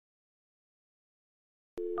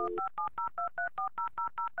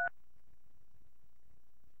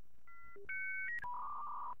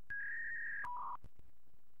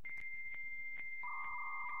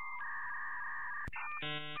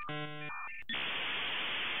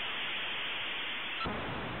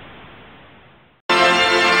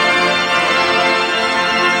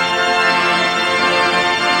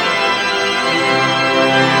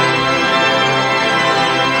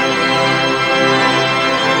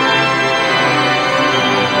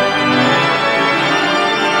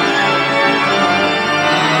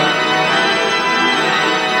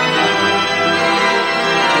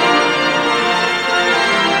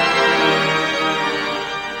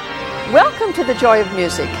Welcome to the Joy of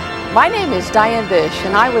Music. My name is Diane Bish,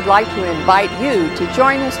 and I would like to invite you to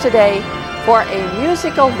join us today for a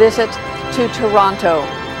musical visit to Toronto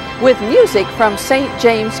with music from St.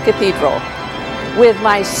 James Cathedral. With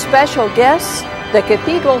my special guests, the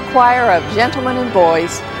Cathedral Choir of Gentlemen and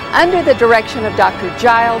Boys, under the direction of Dr.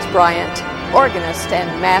 Giles Bryant, organist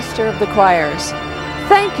and master of the choirs.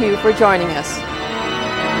 Thank you for joining us.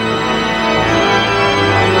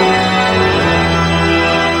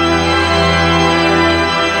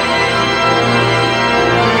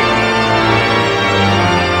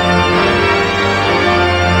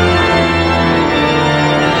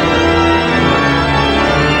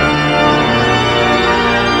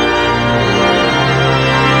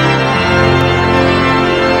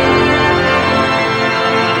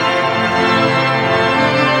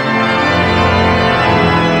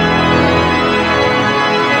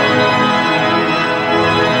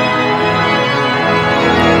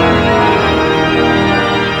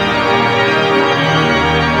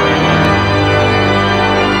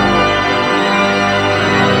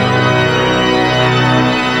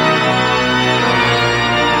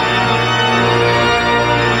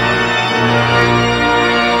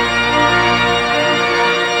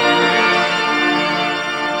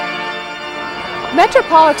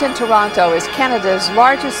 Metropolitan Toronto is Canada's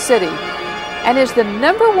largest city and is the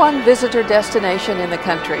 #1 visitor destination in the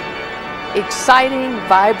country. Exciting,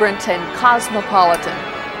 vibrant, and cosmopolitan,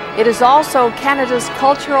 it is also Canada's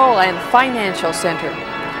cultural and financial center.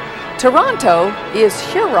 Toronto is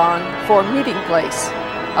Huron for meeting place,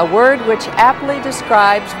 a word which aptly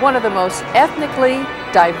describes one of the most ethnically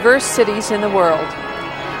diverse cities in the world,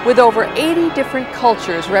 with over 80 different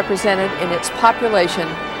cultures represented in its population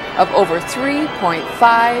of over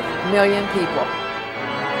 3.5 million people.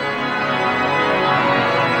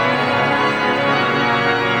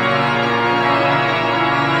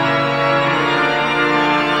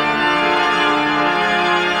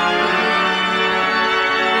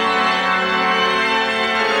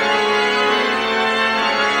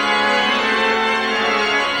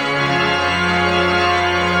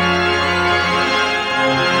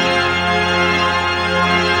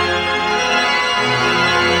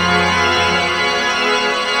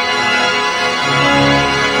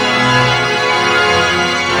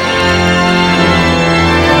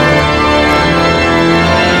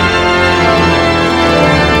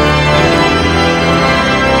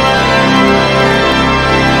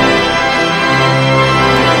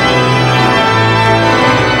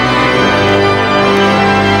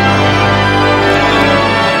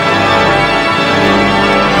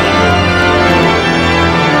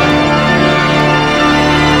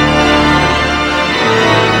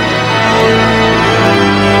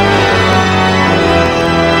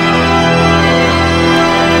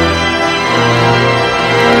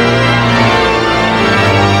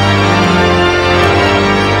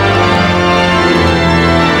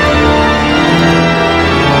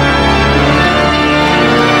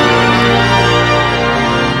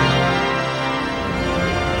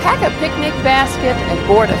 And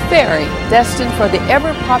board a ferry destined for the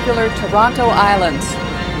ever-popular Toronto Islands.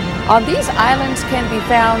 On these islands can be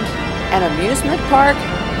found an amusement park,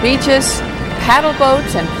 beaches, paddle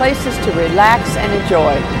boats, and places to relax and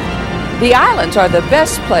enjoy. The islands are the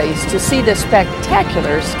best place to see the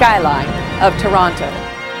spectacular skyline of Toronto.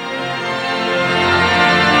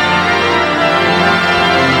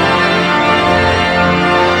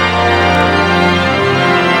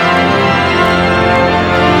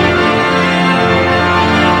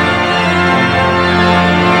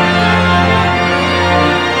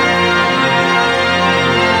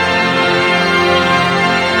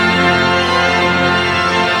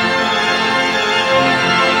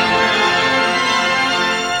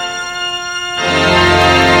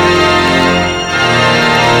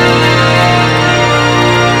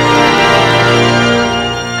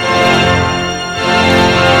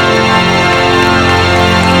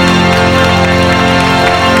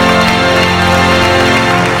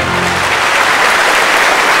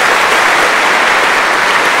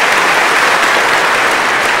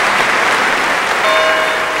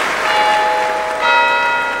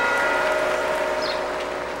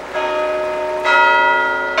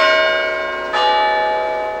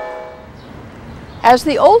 As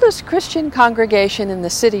the oldest Christian congregation in the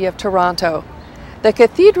city of Toronto, the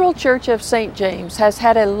Cathedral Church of St. James has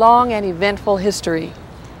had a long and eventful history.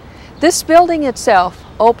 This building itself,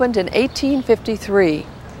 opened in 1853,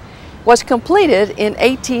 was completed in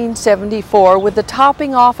 1874 with the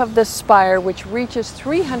topping off of the spire, which reaches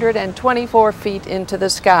 324 feet into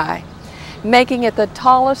the sky, making it the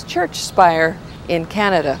tallest church spire in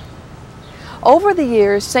Canada. Over the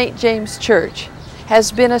years, St. James Church has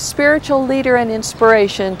been a spiritual leader and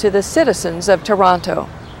inspiration to the citizens of Toronto.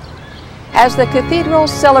 As the cathedral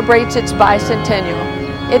celebrates its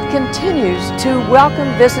bicentennial, it continues to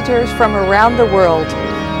welcome visitors from around the world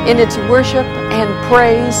in its worship and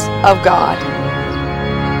praise of God.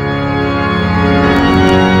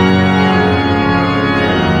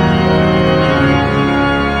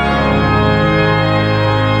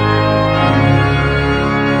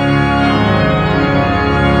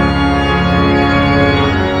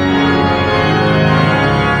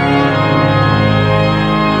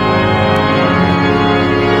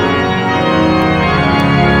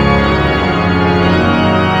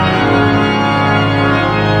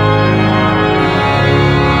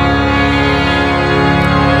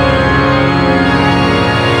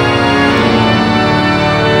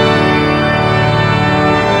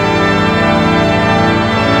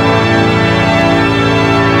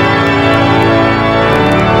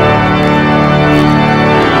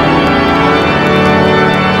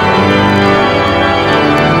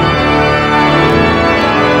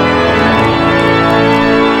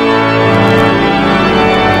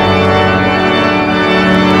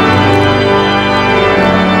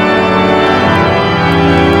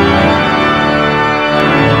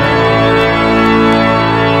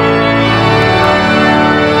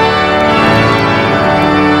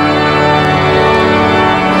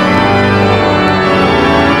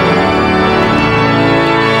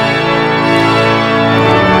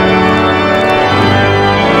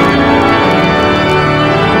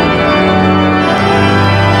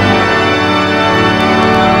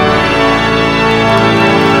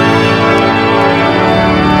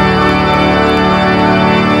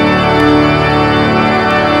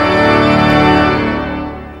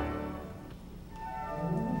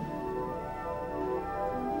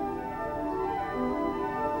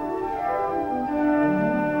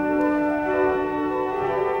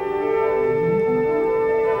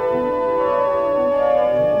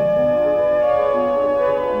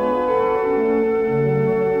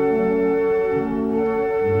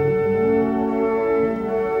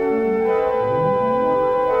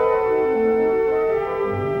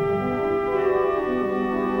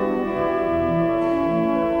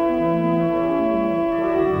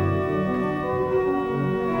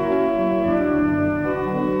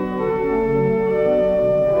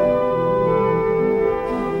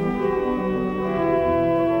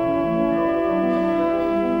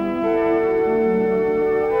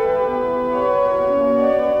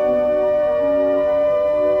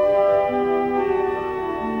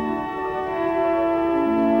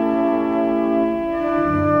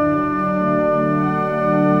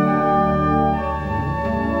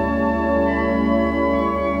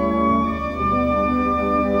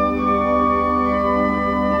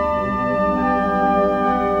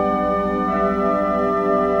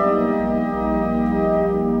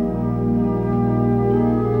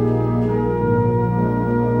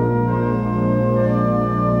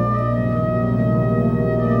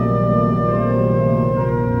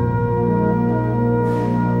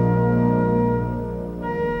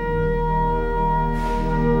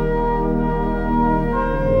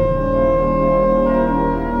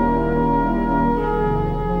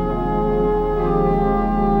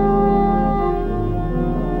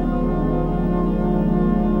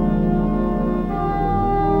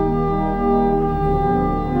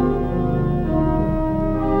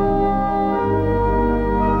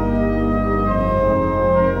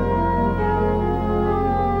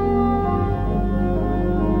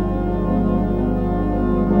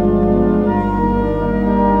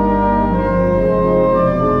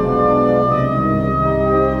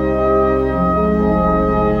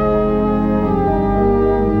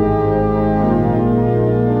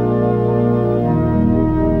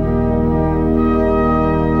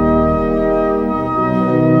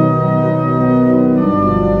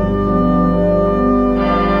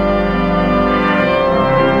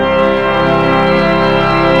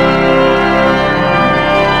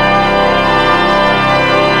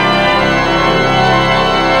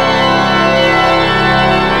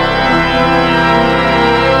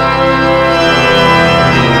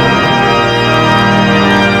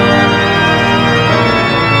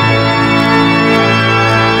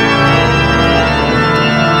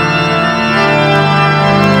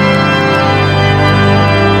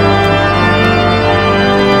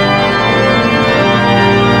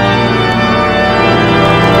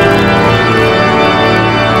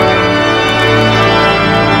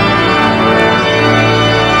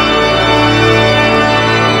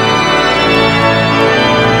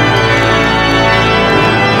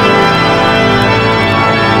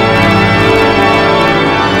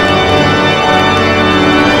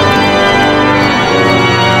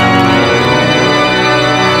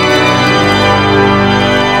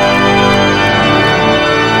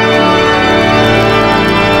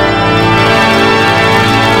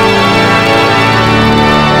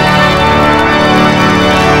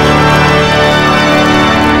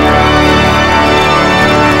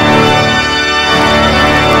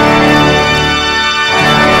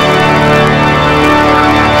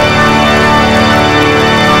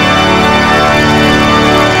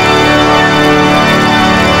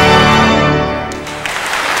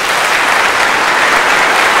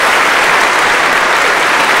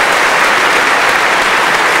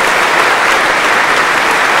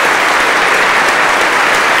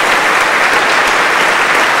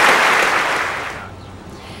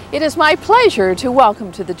 It is my pleasure to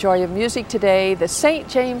welcome to the Joy of Music today the St.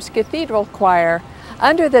 James Cathedral Choir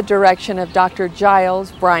under the direction of Dr.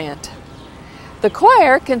 Giles Bryant. The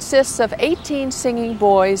choir consists of 18 singing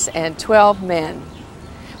boys and 12 men,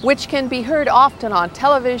 which can be heard often on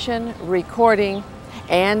television, recording,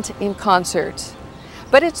 and in concerts.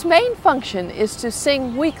 But its main function is to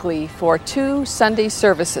sing weekly for 2 Sunday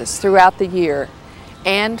services throughout the year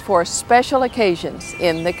and for special occasions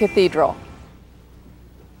in the cathedral.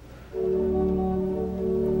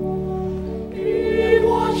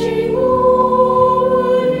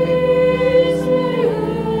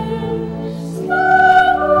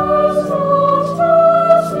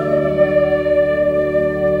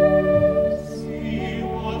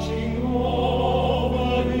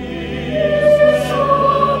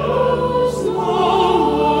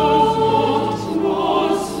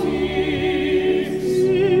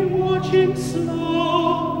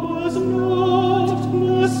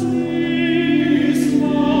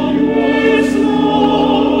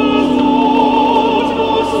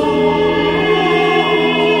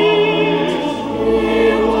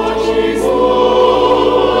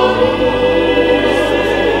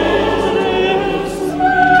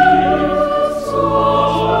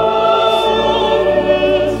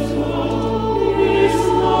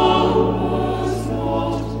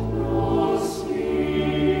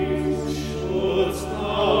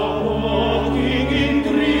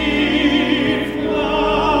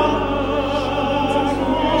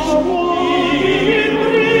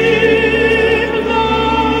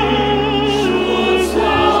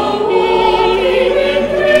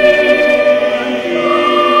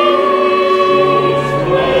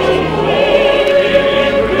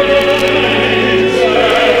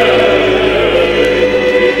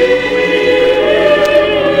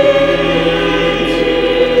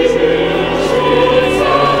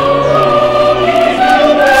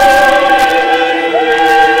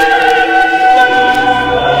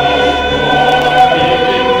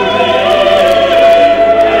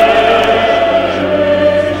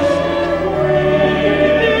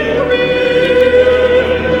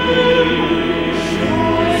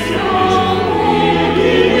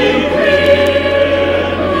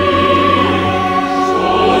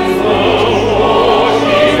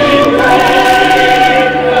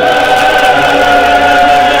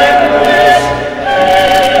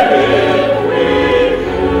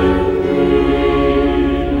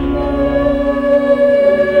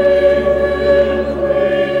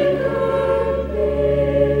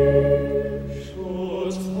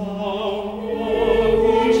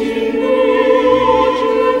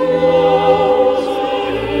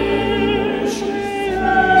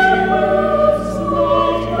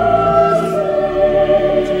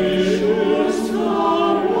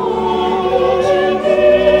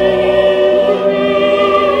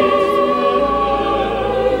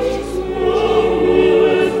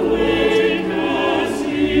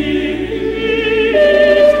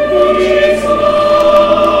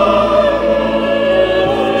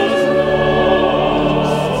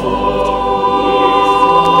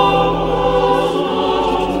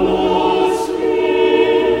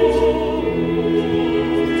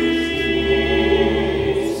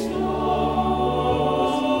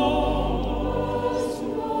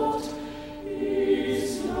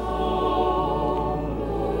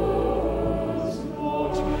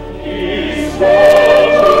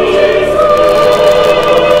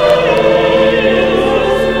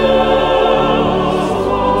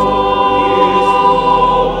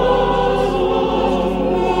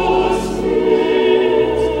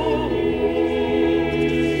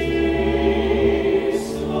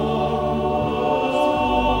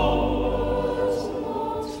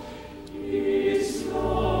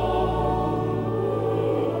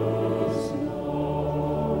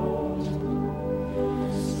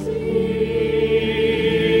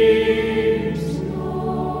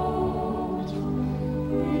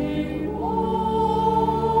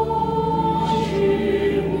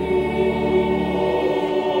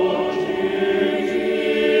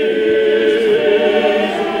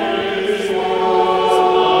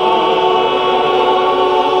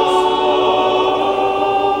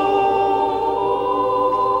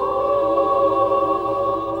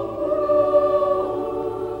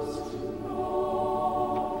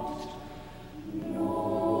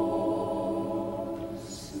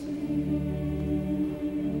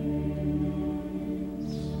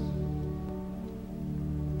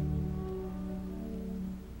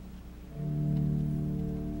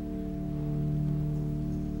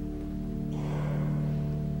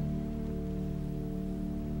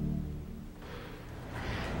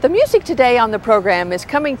 The music today on the program is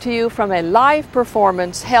coming to you from a live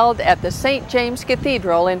performance held at the St. James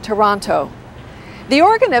Cathedral in Toronto. The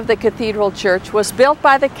organ of the Cathedral Church was built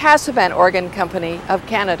by the Casa Organ Company of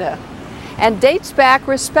Canada and dates back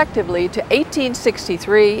respectively to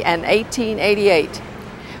 1863 and 1888.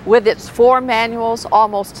 With its 4 manuals,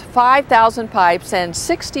 almost 5,000 pipes, and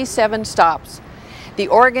 67 stops, the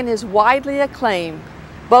organ is widely acclaimed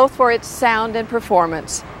both for its sound and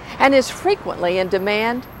performance, and is frequently in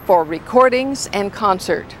demand for recordings and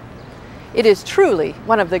concert. It is truly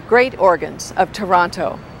one of the great organs of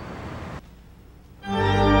Toronto.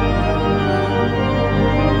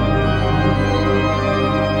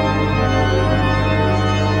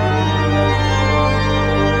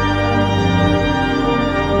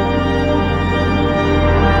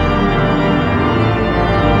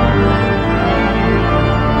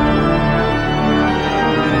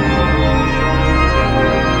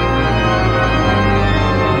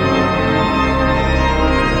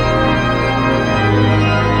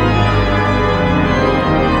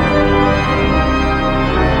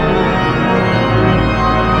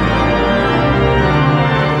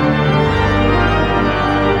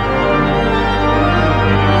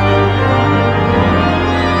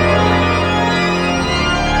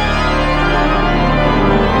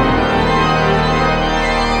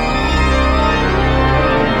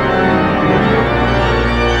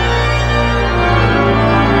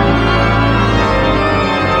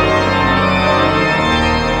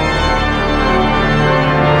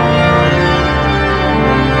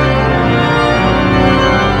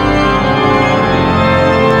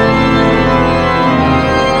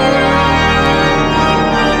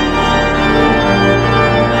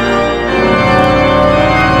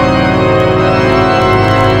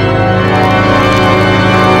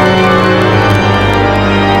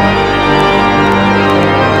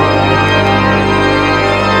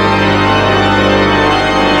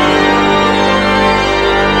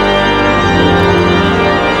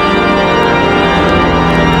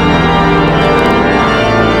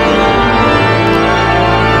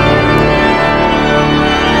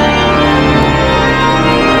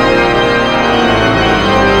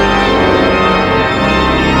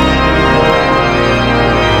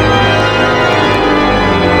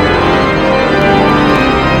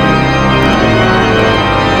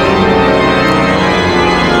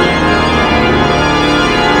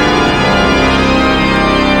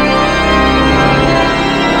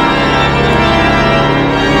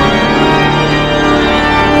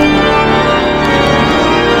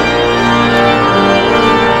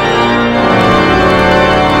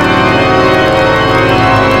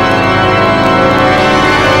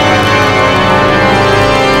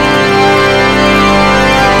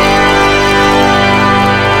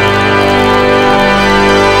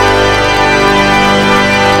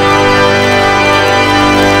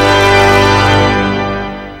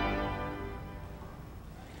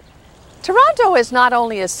 Toronto is not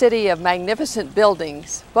only a city of magnificent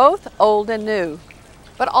buildings, both old and new,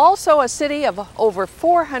 but also a city of over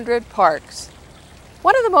 400 parks.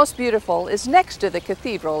 One of the most beautiful is next to the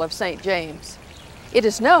Cathedral of St. James. It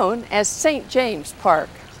is known as St. James Park,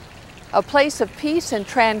 a place of peace and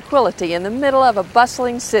tranquility in the middle of a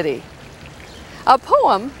bustling city. A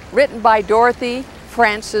poem written by Dorothy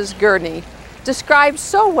Frances Gurney describes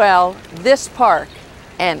so well this park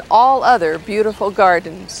and all other beautiful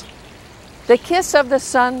gardens. The kiss of the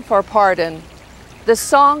sun for pardon, the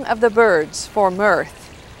song of the birds for mirth.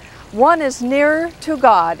 One is nearer to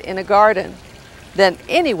God in a garden than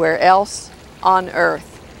anywhere else on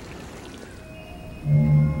earth.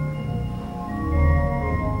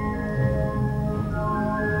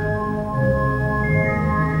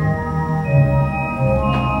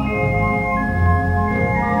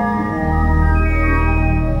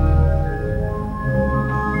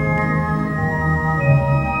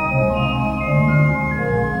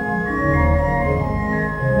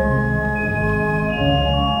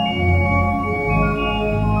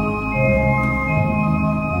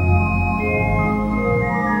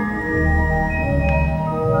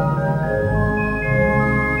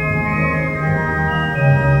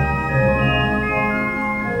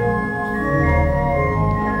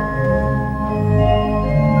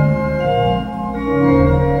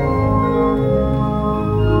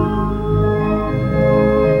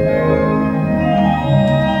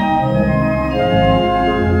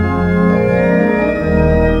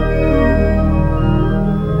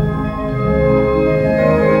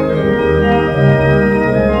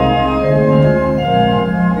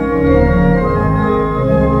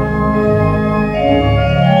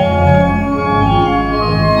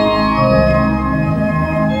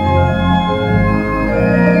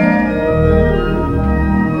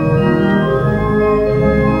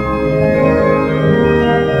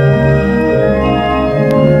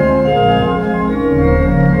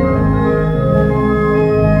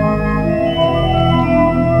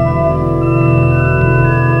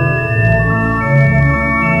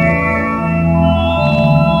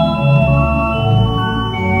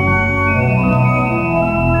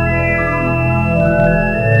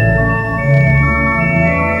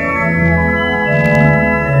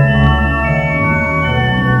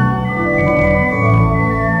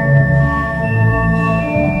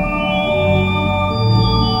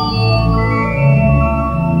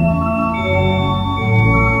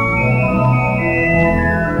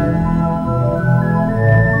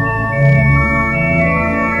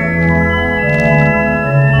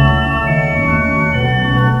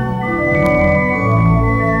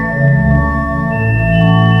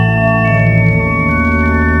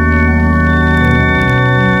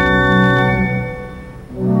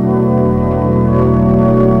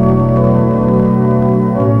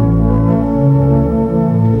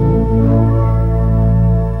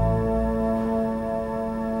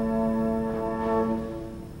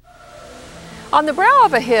 On the brow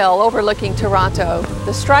of a hill overlooking Toronto,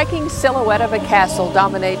 the striking silhouette of a castle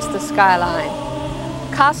dominates the skyline.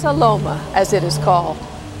 Casa Loma, as it is called.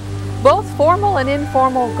 Both formal and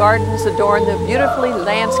informal gardens adorn the beautifully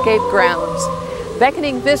landscaped grounds,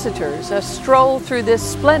 beckoning visitors a stroll through this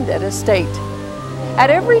splendid estate. At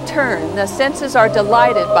every turn, the senses are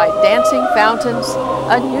delighted by dancing fountains,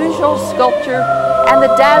 unusual sculpture, and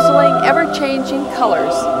the dazzling, ever-changing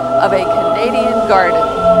colors of a Canadian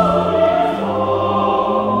garden.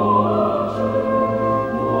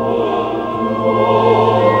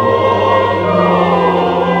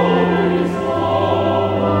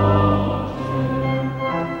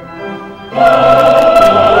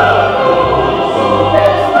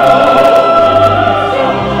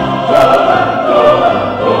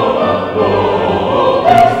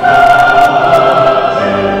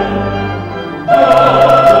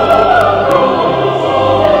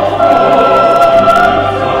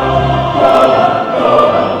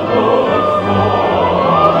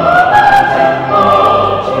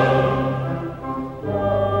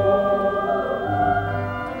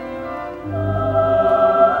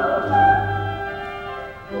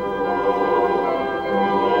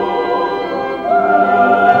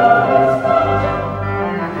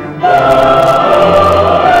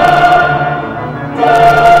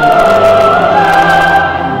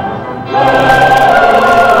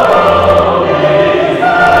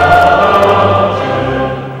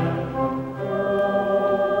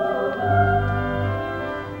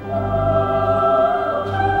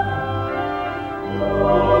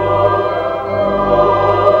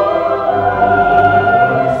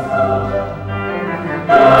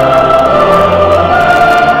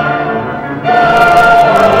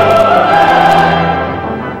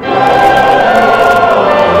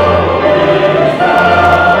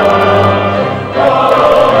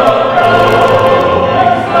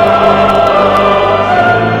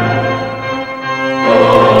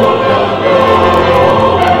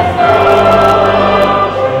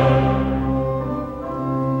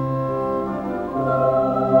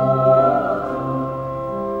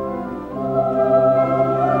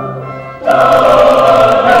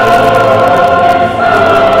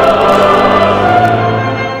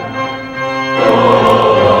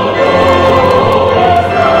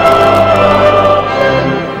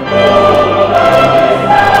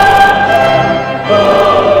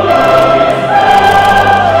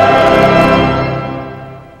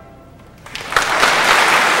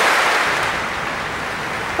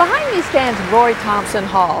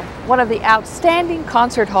 Hall, one of the outstanding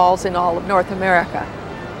concert halls in all of North America.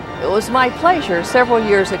 It was my pleasure several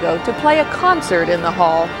years ago to play a concert in the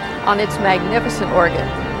hall on its magnificent organ.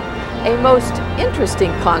 A most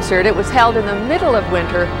interesting concert. It was held in the middle of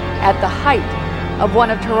winter at the height of one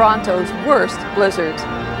of Toronto's worst blizzards.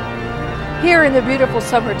 Here in the beautiful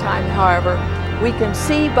summertime, however, we can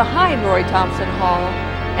see behind Roy Thomson Hall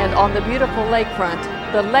and on the beautiful lakefront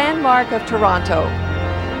the landmark of Toronto,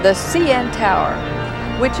 the CN Tower,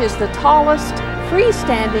 which is the tallest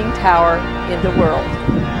freestanding tower in the world.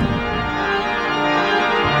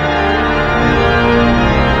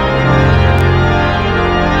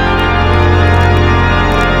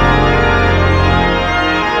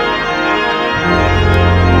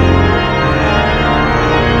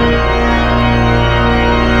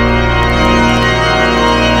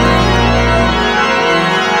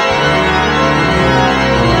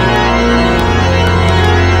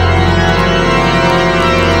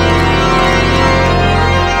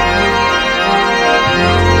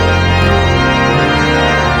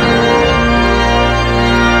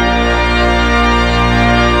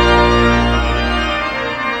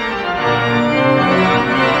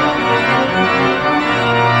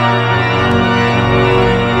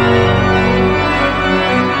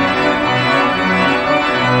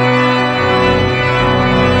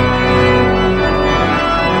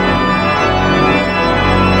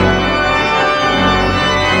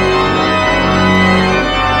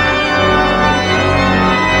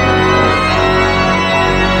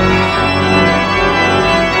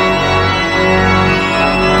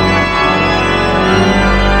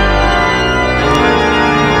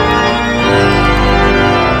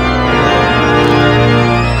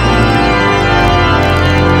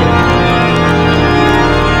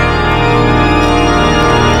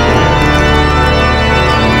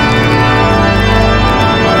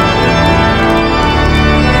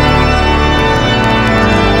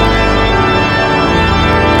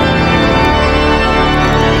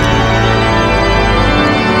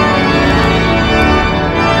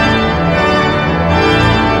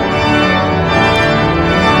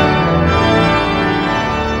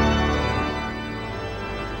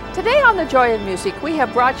 Joy of Music, we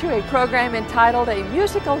have brought you a program entitled A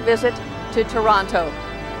Musical Visit to Toronto,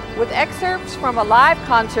 with excerpts from a live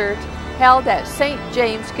concert held at St.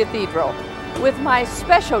 James Cathedral, with my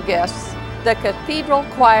special guests, the Cathedral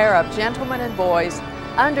Choir of Gentlemen and Boys,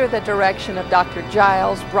 under the direction of Dr.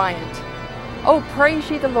 Giles Bryant. Oh, praise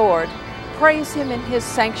ye the Lord, praise Him in His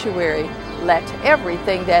sanctuary, let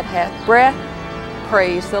everything that hath breath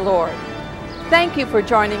praise the Lord. Thank you for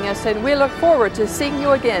joining us, and we look forward to seeing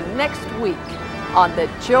you again next week on The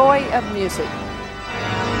Joy of Music.